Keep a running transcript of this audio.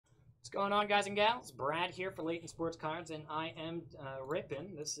Going on, guys and gals? Brad here for Layton Sports Cards, and I am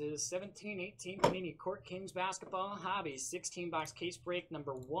ripping. This is 17-18 Panini Court Kings Basketball Hobby 16-box case break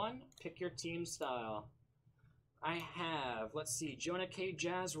number 1. Pick your team style. I have, let's see, Jonah K.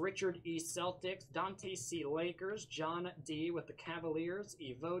 Jazz, Richard E. Celtics, Dante C. Lakers, John D. with the Cavaliers,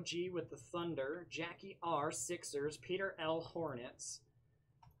 Evo G. with the Thunder, Jackie R. Sixers, Peter L. Hornets.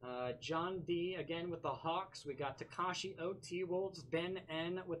 John D. again with the Hawks. We got Takashi O.T. Wolves, Ben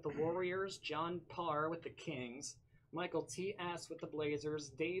N. with the Warriors, John Parr with the Kings, Michael T.S. with the Blazers,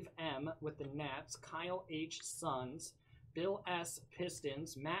 Dave M. with the Nets, Kyle H. Suns, Bill S.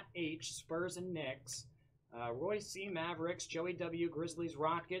 Pistons, Matt H. Spurs and Knicks, Roy C. Mavericks, Joey W. Grizzlies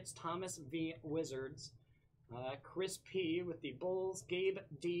Rockets, Thomas V. Wizards, Chris P. with the Bulls, Gabe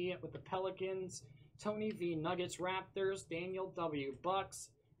D. with the Pelicans, Tony V. Nuggets Raptors, Daniel W. Bucks,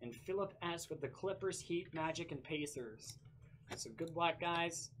 and Philip S. with the Clippers, Heat, Magic, and Pacers. So good luck,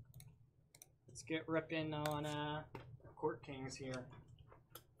 guys. Let's get ripping on Court Kings here.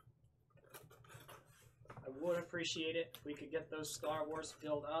 I would appreciate it if we could get those Star Wars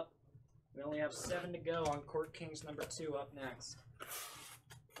filled up. We only have 7 to go on Court Kings number 2 up next.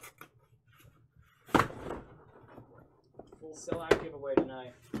 Full sellout giveaway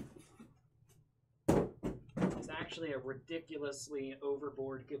tonight. It's actually a ridiculously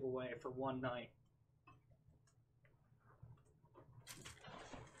overboard giveaway for one night.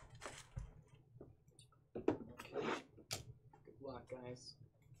 Okay. Good luck, guys.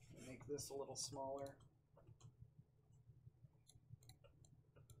 Make this a little smaller.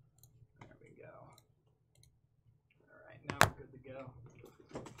 There we go. Alright, now we're good to go.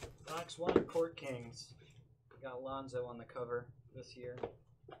 Box 1, Court Kings. We got Lonzo on the cover this year.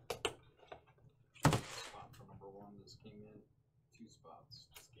 Just came in. 2 spots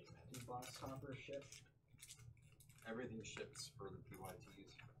just came in. 2 box toppers shipped. Everything ships for the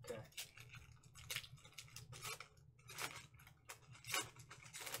PYTs. Okay.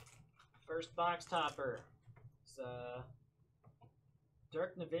 First box topper. It's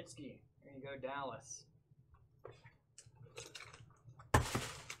Dirk Nowitzki. There you go, Dallas.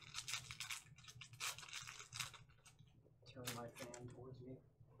 Turn my fan towards me.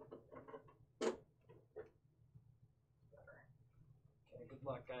 Good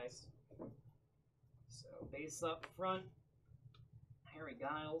luck, guys. So, base up front, Harry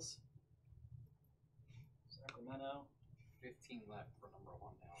Giles, Sacramento. 15 left for number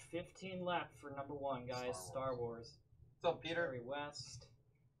 1 now. 15 left for number 1, guys. Star Wars. What's up, Peter? Harry West.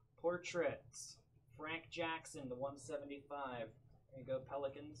 Portraits. Frank Jackson to 175. There you go,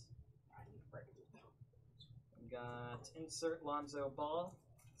 Pelicans. We got insert Lonzo Ball.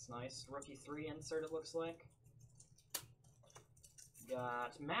 It's nice. Rookie 3 insert, it looks like.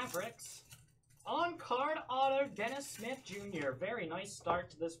 Got Mavericks. On card auto, Dennis Smith Jr. Very nice start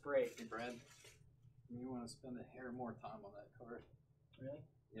to this break. Hey, Brad. You want to spend a hair more time on that card? Really?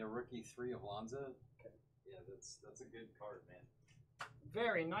 Yeah, rookie 3 of Lonzo. Okay. Yeah, that's a good card, man.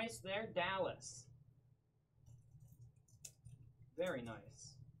 Very nice there, Dallas. Very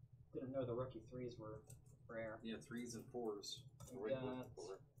nice. Didn't know the rookie 3s were rare. Yeah, 3s and 4s. We got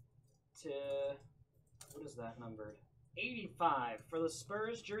what is that numbered? 85 for the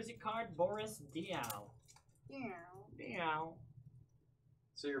Spurs jersey card, Boris Diaw. Diaw.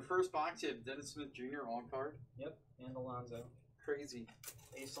 So your first box, you have Dennis Smith Jr. on card? Yep, and Alonzo. Crazy.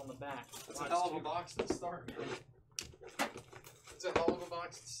 Ace on the back. That's a hell of a box to start, man. It's a hell of a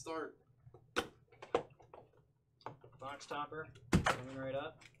box to start. Box topper, coming right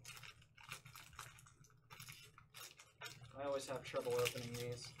up. I always have trouble opening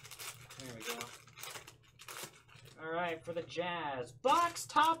these. There we go. Alright, for the Jazz. Box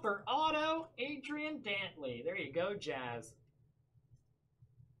topper auto, Adrian Dantley. There you go, Jazz.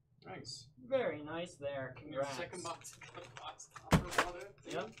 Nice. Very nice there. Congrats. Your second box topper auto?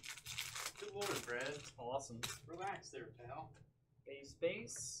 Yep. Good lord, Brad. Awesome. Relax there, pal.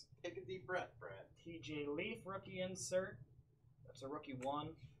 Base. Take a deep breath, Brad. TJ Leaf, rookie insert. That's a rookie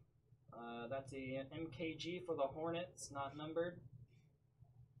 1. That's a MKG for the Hornets, not numbered.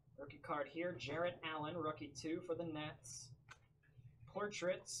 Rookie card here, Jarrett Allen, rookie 2 for the Nets.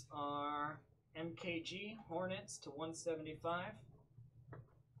 Portraits are MKG, Hornets to 175.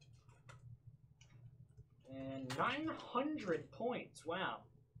 And 900 points, wow.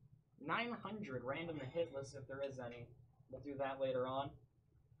 900 random to hit list if there is any. We'll do that later on.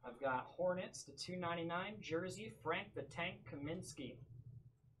 I've got Hornets to 299, jersey, Frank the Tank Kaminsky.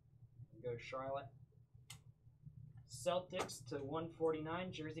 There you go, Charlotte. Celtics to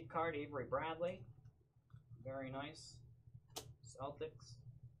 149, jersey card, Avery Bradley. Very nice. Celtics.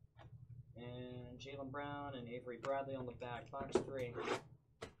 And Jaylen Brown and Avery Bradley on the back. Box 3.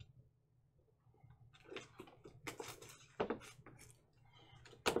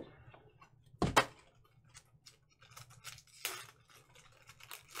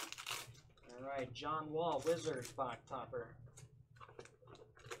 right, John Wall, Wizards box topper.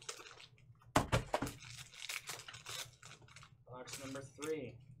 Box number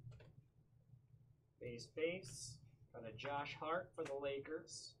 3. Base. Got a Josh Hart for the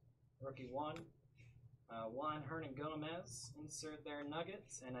Lakers. Rookie 1. Juan Hernan Gomez, insert there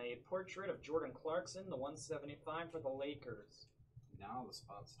Nuggets, and a portrait of Jordan Clarkson, the 175 for the Lakers. Now the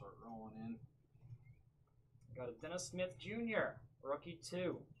spots start rolling in. Got a Dennis Smith Jr., Rookie 2.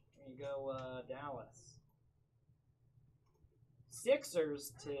 There you go, Dallas.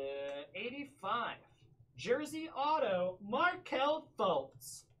 Sixers to 85. Jersey Auto, Markelle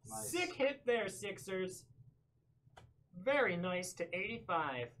Fultz. Nice. Sick hit there, Sixers. Very nice to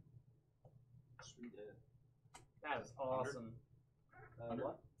 85. Sweet hit. That is awesome. 100?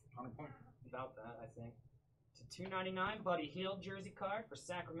 What? 100 point. About that, I think. To 299, Buddy Hield jersey card for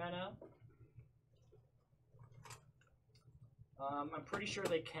Sacramento. I'm pretty sure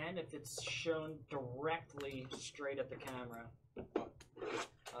they can if it's shown directly straight at the camera.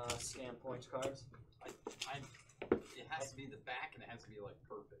 Scan points cards. It has to be the back and it has to be like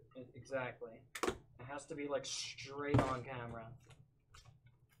perfect. Exactly. It has to be like straight on camera.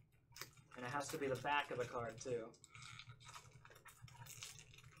 And it has to be the back of the card too.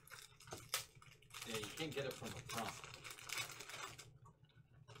 Yeah, you can't get it from the front.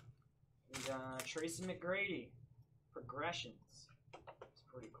 We got Tracy McGrady, Progressions. It's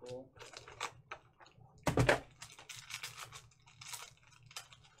pretty cool.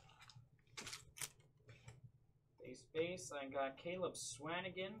 Base. I got Caleb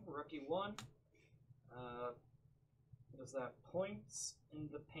Swanigan, Rookie 1. What is that? Points in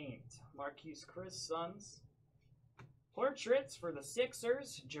the Paint. Marquise Chris, Suns. Portraits for the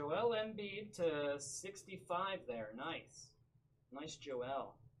Sixers. Joel Embiid to 65 there. Nice. Nice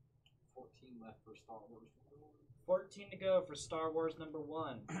Joel. 14 left for Star Wars. 14 to go for Star Wars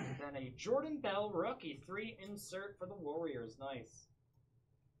 #1. And then a Jordan Bell Rookie 3 insert for the Warriors. Nice.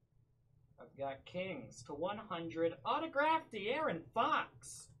 I've got Kings to 100. Autograph De'Aaron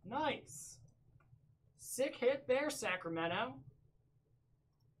Fox. Nice. Sick hit there, Sacramento.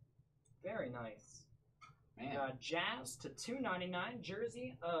 Very nice. Man. Got Jazz to 299.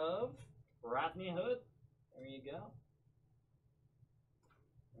 Jersey of Rodney Hood. There you go.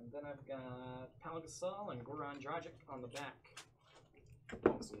 And then I've got Pau Gasol and Goran Dragic on the back.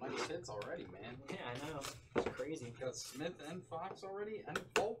 Oh, some nice hits already, man. Yeah, I know. It's crazy. Got Smith and Fox already, and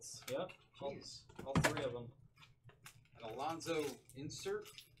Fultz. Yep. Jeez. All 3 of them. And Alonzo insert.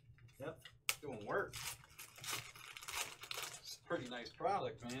 Yep. Doing work. It's a pretty nice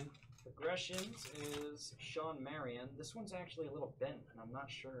product, man. Progressions is Sean Marion. This one's actually a little bent, and I'm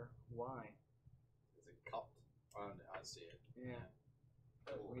not sure why. Is it cupped? Oh, I see it. Yeah.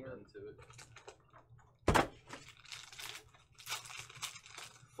 A little Weird. bend to it.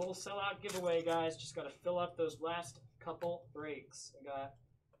 Full sellout giveaway, guys. Just got to fill up those last couple breaks. I got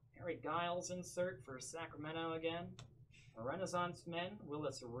Harry Giles insert for Sacramento again. A Renaissance Men,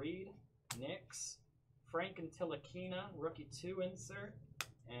 Willis Reed, Knicks, Frank and Tilakina, Rookie 2 insert,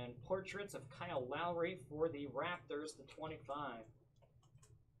 and portraits of Kyle Lowry for the Raptors to 25.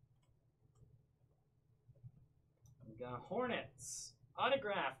 We got Hornets.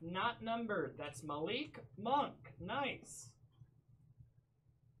 Autograph, not numbered. That's Malik Monk. Nice.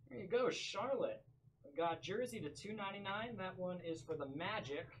 There you go, Charlotte. We got jersey to 299. That one is for the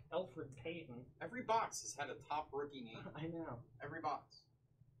Magic, Elfrid Payton. Every box has had a top rookie name. I know. Every box.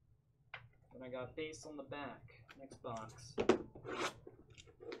 And I got base on the back. Next box.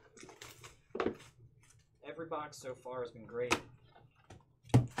 Every box so far has been great.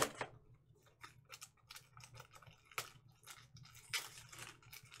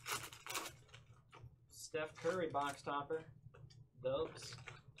 Steph Curry box topper. Dubs.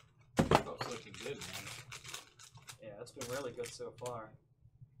 Stuff's looking good, man. Yeah, it's been really good so far.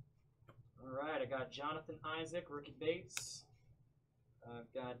 Alright, I got Jonathan Isaac, Rookie Bates.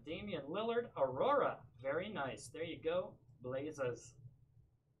 I've got Damian Lillard, Aurora. Very nice. There you go. Blazers.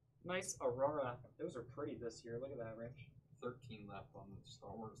 Nice Aurora. Those are pretty this year. Look at that, Rich. 13 left on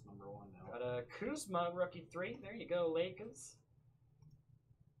Star Wars #1 now. Got a Kuzma, Rookie 3. There you go, Lakers.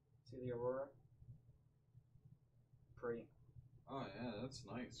 See the Aurora? Pretty. Oh yeah, that's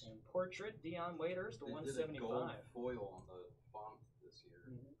nice. And portrait, Dion Waiters to They 175. did a gold foil on the font this year.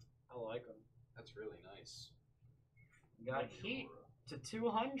 I like them. That's really nice. Got Like Heat Aurora. to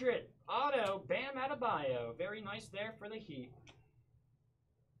 200. Auto, Bam Adebayo. Very nice there for the Heat.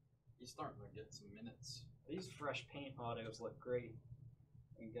 He's starting to get some minutes. These fresh paint autos look great.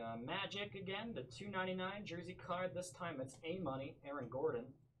 We got Magic again, the 299 jersey card. This time it's A-Money, Aaron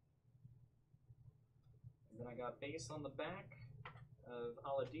Gordon. And then I got base on the back. of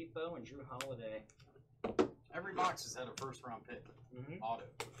Oladipo and Drew Holiday. Every box has had a first-round pick. Auto.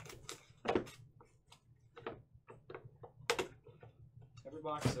 Every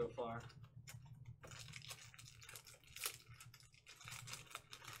box so far.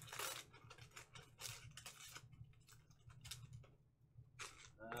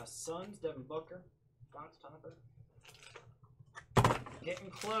 Suns, Devin Booker, box topper. Getting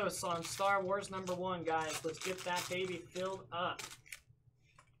close on Star Wars #1, guys. Let's get that baby filled up.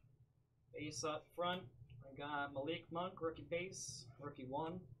 Base up front. I got Malik Monk, rookie base, rookie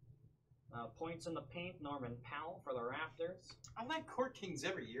 1. Points in the paint, Norman Powell for the Raptors. I like Court Kings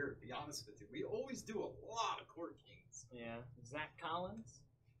every year, to be honest with you. We always do a lot of Court Kings. Yeah. Zach Collins.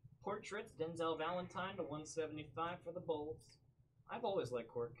 Portraits, Denzel Valentine to 175 for the Bulls. I've always liked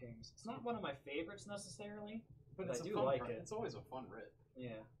Court Kings. It's not one of my favorites necessarily, but I do like it. It's always a fun rip.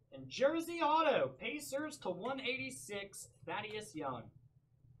 Yeah. And Jersey Auto, Pacers to 186, Thaddeus Young.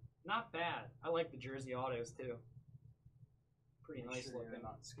 Not bad. I like the Jersey Autos too. Pretty nice sure looking. You're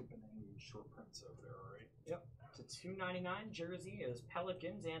not skipping any short prints over there, all right? Yep. To 299 jersey is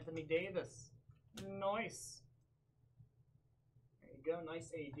Pelicans, Anthony Davis. Nice. There you go,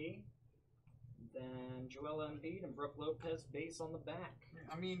 nice AD. Then Joel Embiid and Brook Lopez base on the back.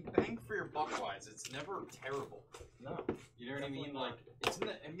 I mean, bang for your buck wise, it's never terrible. No. You know what I mean? Not. Like,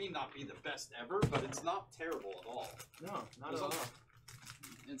 it may not be the best ever, but it's not terrible at all. No, not at all.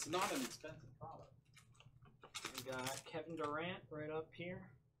 It's not an expensive product. We got Kevin Durant right up here.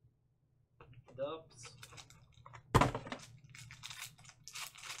 Dubs.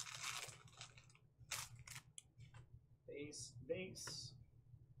 Base.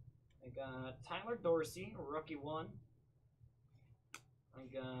 I got Tyler Dorsey, rookie 1. I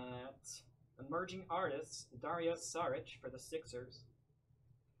got emerging artists, Dario Saric for the Sixers.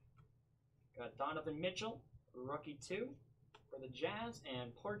 Got Donovan Mitchell, rookie 2 for the Jazz,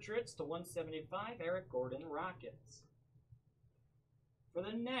 and portraits to 175, Eric Gordon, Rockets. For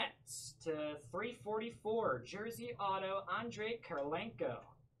the Nets, to 344, jersey auto, Andre Kirilenko.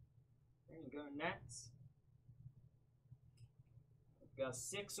 There you go, Nets. We've got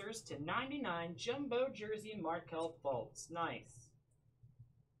Sixers to 99, jumbo jersey, Markelle Fultz. Nice.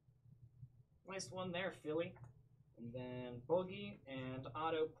 Nice one there, Philly. And then Boogie and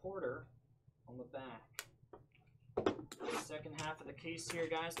Otto Porter on the back. Second half of the case here,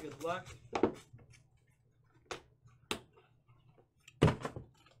 guys. Good luck.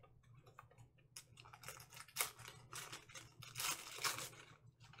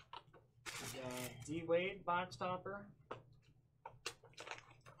 D Wade box topper.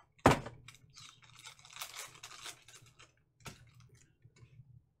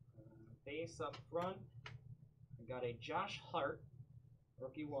 Base up front. I got a Josh Hart,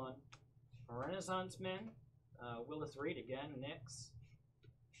 rookie 1. A Renaissance Man, Willis Reed again, Knicks.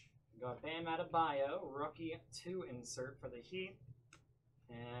 Got Bam Adebayo, rookie 2 insert for the Heat.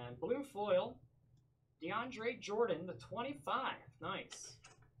 And blue foil, DeAndre Jordan, the 25. Nice.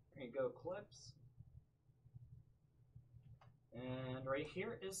 There you go, Clips. And right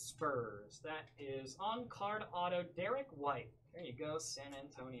here is Spurs. That is on-card auto, Derek White. There you go, San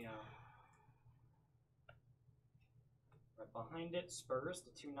Antonio. Right behind it, Spurs to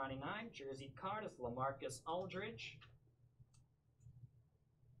 299. Jersey card is LaMarcus Aldridge.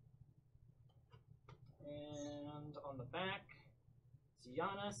 And on the back, it's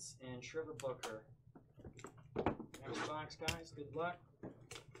Giannis and Trevor Booker. Next box, guys. Good luck.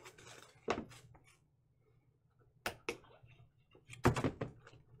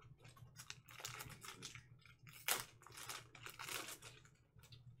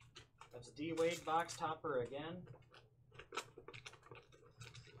 That's D Wade box topper again.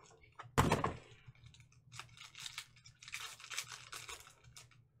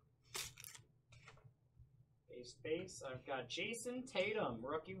 Base, I've got Jason Tatum,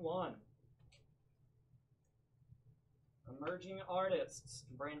 rookie 1. Emerging artists,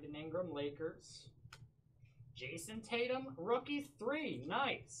 Brandon Ingram, Lakers. Jason Tatum, rookie 3,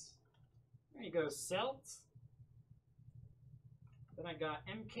 nice. There you go, Celts. Then I got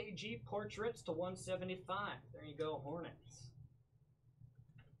MKG portraits to 175. There you go, Hornets.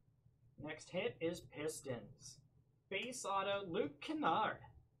 Next hit is Pistons. Base auto, Luke Kennard.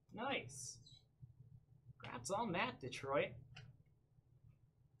 Nice. Congrats on that, Detroit.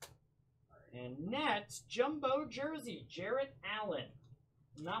 And Nets, jumbo jersey, Jarrett Allen.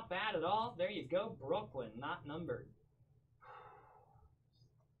 Not bad at all. There you go, Brooklyn, not numbered.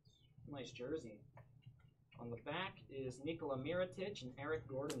 Nice jersey. On the back is Nikola Mirotic and Eric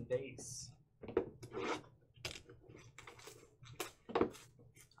Gordon base.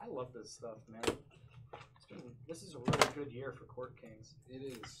 I love this stuff, man. This is a really good year for Court Kings. It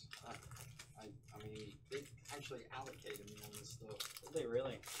is. I mean, they actually allocated me on this stuff. Did they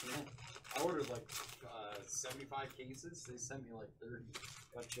really? Yeah. I ordered like 75 cases. They sent me like 30.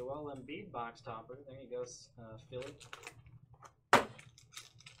 Got Joel Embiid box topper. There you go, Philly.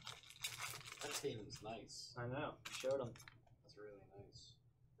 That Tatum's nice. I know. Showed him. That's really nice.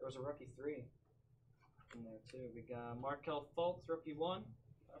 There was a rookie 3 in there too. We got Markelle Fultz, rookie 1.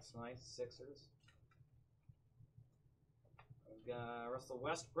 That's nice. Sixers. We got Russell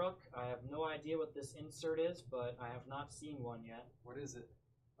Westbrook. I have no idea what this insert is, but I have not seen one yet. What is it?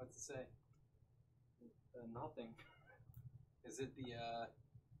 What's it say? Nothing. Is it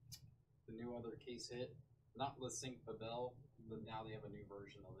the new other case hit? Not listing Babel, but now they have a new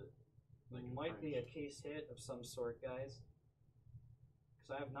version of it. Like It might be a case hit of some sort, guys.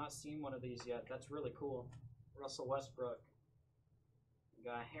 Because I have not seen one of these yet. That's really cool. Russell Westbrook. We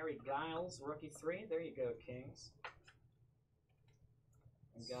got Harry Giles, rookie 3. There you go, Kings.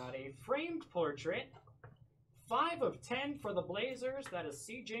 We got a framed portrait. 5 of 10 for the Blazers. That is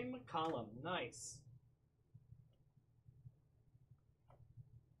CJ McCollum. Nice.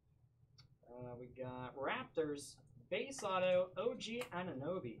 We got Raptors. Base auto, OG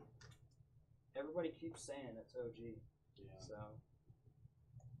Anunoby. Everybody keeps saying it's OG. Yeah. So.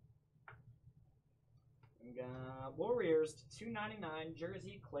 We got Warriors to 299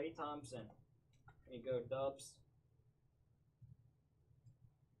 jersey, Klay Thompson. There you go, Dubs.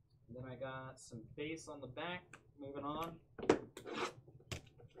 And then I got some base on the back. Moving on. The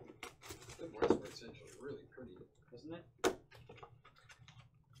Westbrook's actually really pretty. Isn't it?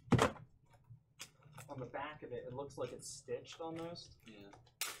 On the back of it, it looks like it's stitched almost. Yeah.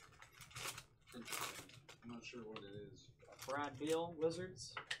 Interesting. I'm not sure what it is. Brad Beal,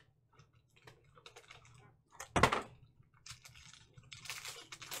 Wizards.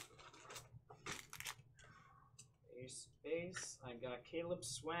 Base. I got Caleb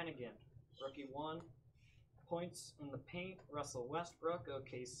Swanigan, rookie 1. Points in the paint, Russell Westbrook,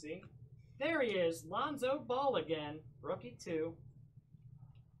 OKC. There he is, Lonzo Ball again, rookie 2.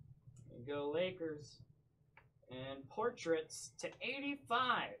 There you go, Lakers. And portraits to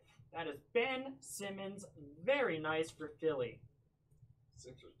 85. That is Ben Simmons, very nice for Philly.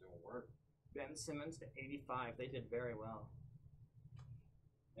 Sixers doing work. Ben Simmons to 85, they did very well.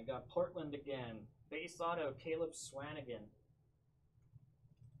 I got Portland again. Base auto, Caleb Swanigan.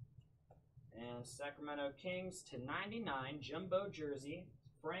 And Sacramento Kings to 99, jumbo jersey,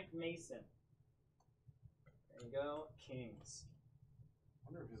 Frank Mason. There you go, Kings.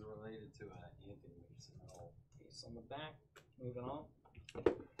 I wonder if he's related to Anthony Mason at all. Piece on the back. Moving on.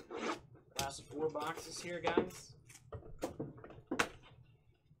 Last 4 boxes here, guys.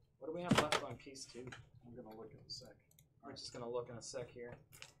 What do we have left on case 2? I'm gonna look in a sec. We're just gonna look in a sec here.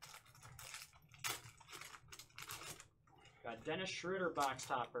 Got Dennis Schroeder box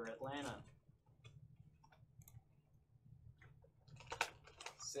topper, Atlanta.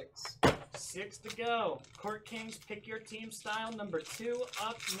 6. 6 to go. Court Kings, pick your team style. Number 2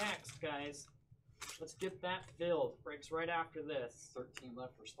 up next, guys. Let's get that filled. Breaks right after this. 13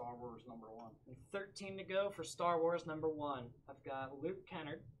 left for Star Wars number 1. And 13 to go for Star Wars number 1. I've got Luke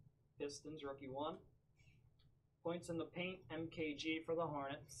Kennard, Pistons, rookie 1. Points in the paint, MKG for the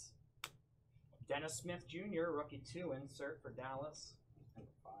Hornets. Dennis Smith Jr., rookie 2 insert for Dallas. I think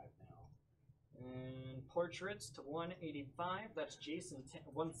 5 now. And portraits to 185. That's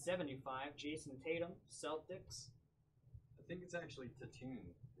 175. Jason Tatum, Celtics. I think it's actually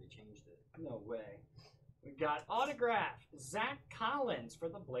Tatum. They changed it. No way. We got autograph. Zach Collins for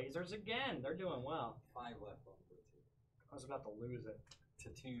the Blazers again. They're doing well. 5 left on 13. I was about to lose it.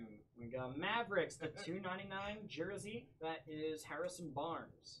 Tatum. We got Mavericks, the 299 jersey. That is Harrison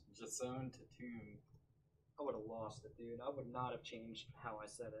Barnes. Jason Tatum. I would have lost it, dude. I would not have changed how I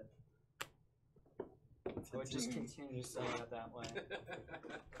said it. I would just continue saying it that way.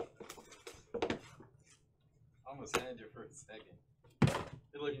 I almost had you for a second.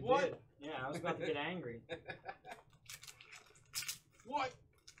 You're like, You what? did. Yeah, I was about to get angry. What?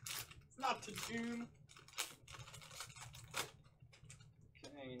 It's not Tatum.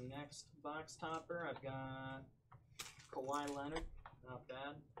 Okay, next box topper. I've got Kawhi Leonard. Not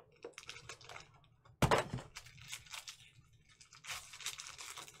bad.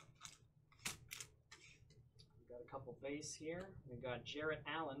 We've got a couple base here. We've got Jarrett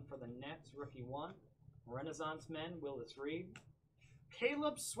Allen for the Nets, rookie 1. Renaissance Men, Willis Reed.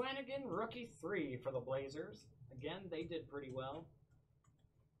 Caleb Swanigan, rookie 3 for the Blazers. Again, they did pretty well.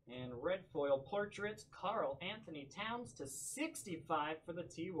 And red foil portraits, Karl Anthony Towns to 65 for the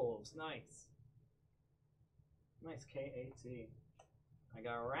T-Wolves. Nice. Nice KAT. I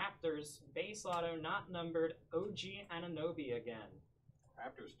got Raptors, base auto, not numbered, OG Anunoby again.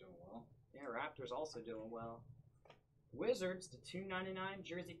 Raptors doing well. Yeah, Raptors also doing well. Wizards, the $2.99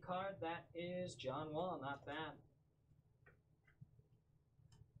 jersey card, that is John Wall, not bad.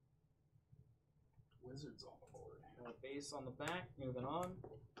 Wizards on the board. Got a base on the back, moving on.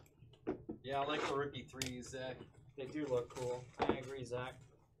 Yeah, I like the rookie threes, Zach. They do look cool. I agree, Zach.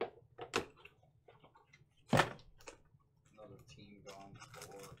 Another team gone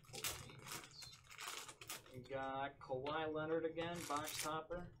for 14. We got Kawhi Leonard again, box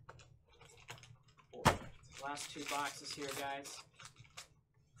topper. Last 2 boxes here, guys.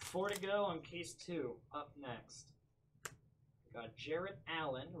 4 to go on case 2. Up next. We got Jarrett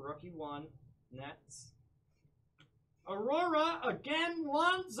Allen, rookie 1, Nets. Aurora again,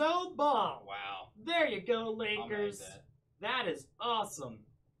 Lonzo Ball. Wow. There you go, I'll make Lakers. that. That is awesome.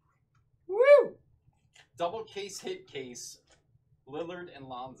 Woo! Double case hit case. Lillard and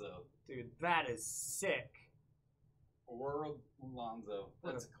Lonzo. Dude, that is sick. Aurora Lonzo.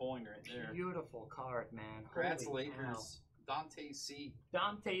 That's a coin right there. Beautiful card, man. Congrats, Holy Lakers. Dante C. cow.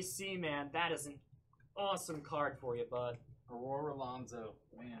 Dante C, man. That is an awesome card for you, bud. Aurora Lonzo.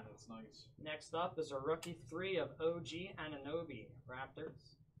 Man, that's nice. Next up is a rookie 3 of OG Anunoby,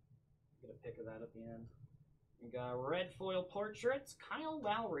 Raptors. Get a pic of that at the end. We got red foil portraits, Kyle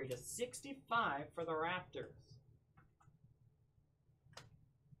Lowry to 65 for the Raptors.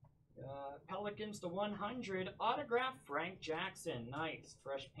 Pelicans to 100, autograph Frank Jackson. Nice.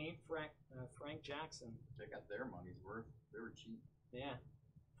 Fresh paint Frank Jackson. They got their money's worth. They were cheap. Yeah.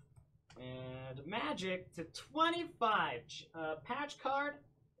 And Magic to 25. Patch card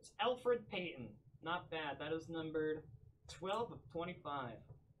is Elfrid Payton. Not bad. That is numbered 12 of 25.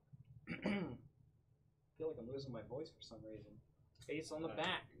 I feel like I'm losing my voice for some reason. Base on the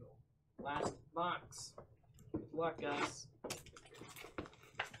back. Last box. Good luck, guys.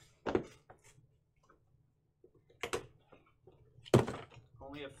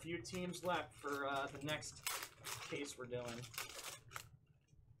 Only a few teams left for the next case we're doing.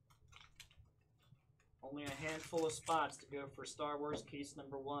 Only a handful of spots to go for Star Wars case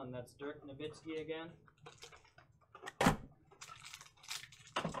number 1. That's Dirk Nowitzki again.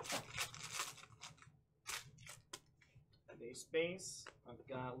 Base. I've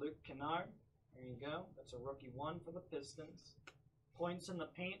got Luke Kennard. There you go. That's a rookie 1 for the Pistons. Points in the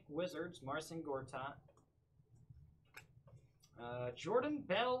paint, Wizards, Marcin Gortat. Jordan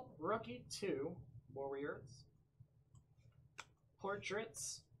Bell, rookie 2, Warriors.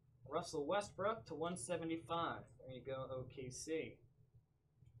 Portraits, Russell Westbrook to 175. There you go, OKC.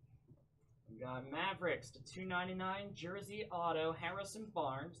 We got Mavericks to 299, jersey auto, Harrison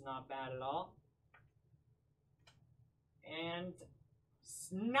Barnes, not bad at all. And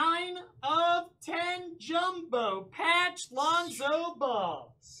 9 of 10 jumbo patch Lonzo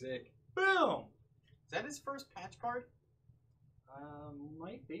Ball. Sick. Boom. Is that his first patch card?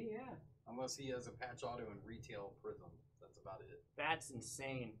 Might be, yeah. Unless he has a patch auto in retail prism. That's about it. That's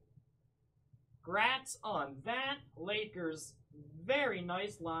insane. Grats on that. Lakers, very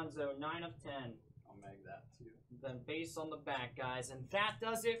nice Lonzo, 9 of 10. I'll make that too. Then base on the back, guys. And that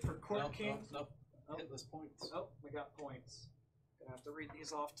does it for Court Kings. Nope. Oh. Hitless points. Oh, we got points. Gonna have to read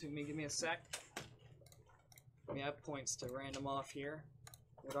these off to me. Give me a sec. We have points to random off here.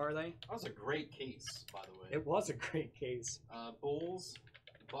 What are they? That was a great case, by the way. It was a great case. Bulls,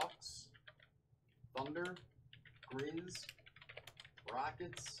 Bucks, Thunder, Grizz,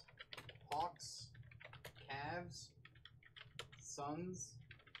 Rockets, Hawks, Cavs, Suns,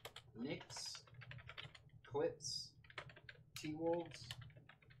 Knicks, Clips, T-Wolves,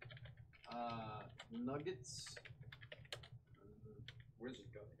 Nuggets. Wizards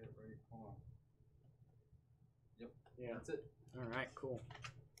got the hit right. Hold on. Yep. Yeah. That's it. All right, cool.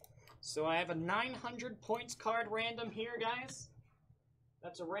 So I have a 900 points card random here, guys.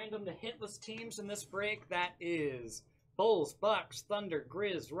 That's a random to hitless teams in this break. That is Bulls, Bucks, Thunder,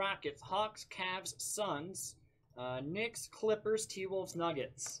 Grizz, Rockets, Hawks, Cavs, Suns, Knicks, Clippers, T-Wolves,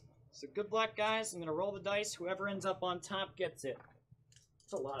 Nuggets. So good luck, guys. I'm going to roll the dice. Whoever ends up on top gets it.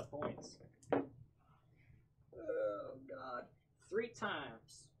 That's a lot of points. Oh, God. 3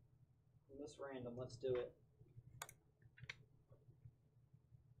 times. In this random, let's do it.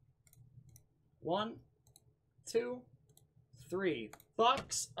 1, 2, 3.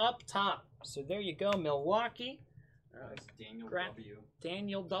 Bucks up top. So there you go, Milwaukee. That's Daniel Grant- W.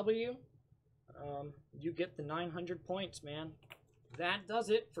 Daniel W. You get the 900 points, man. That does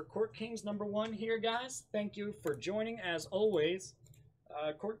it for Court Kings number 1 here, guys. Thank you for joining, as always.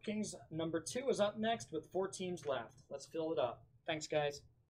 Court Kings number 2 is up next with 4 teams left. Let's fill it up. Thanks, guys.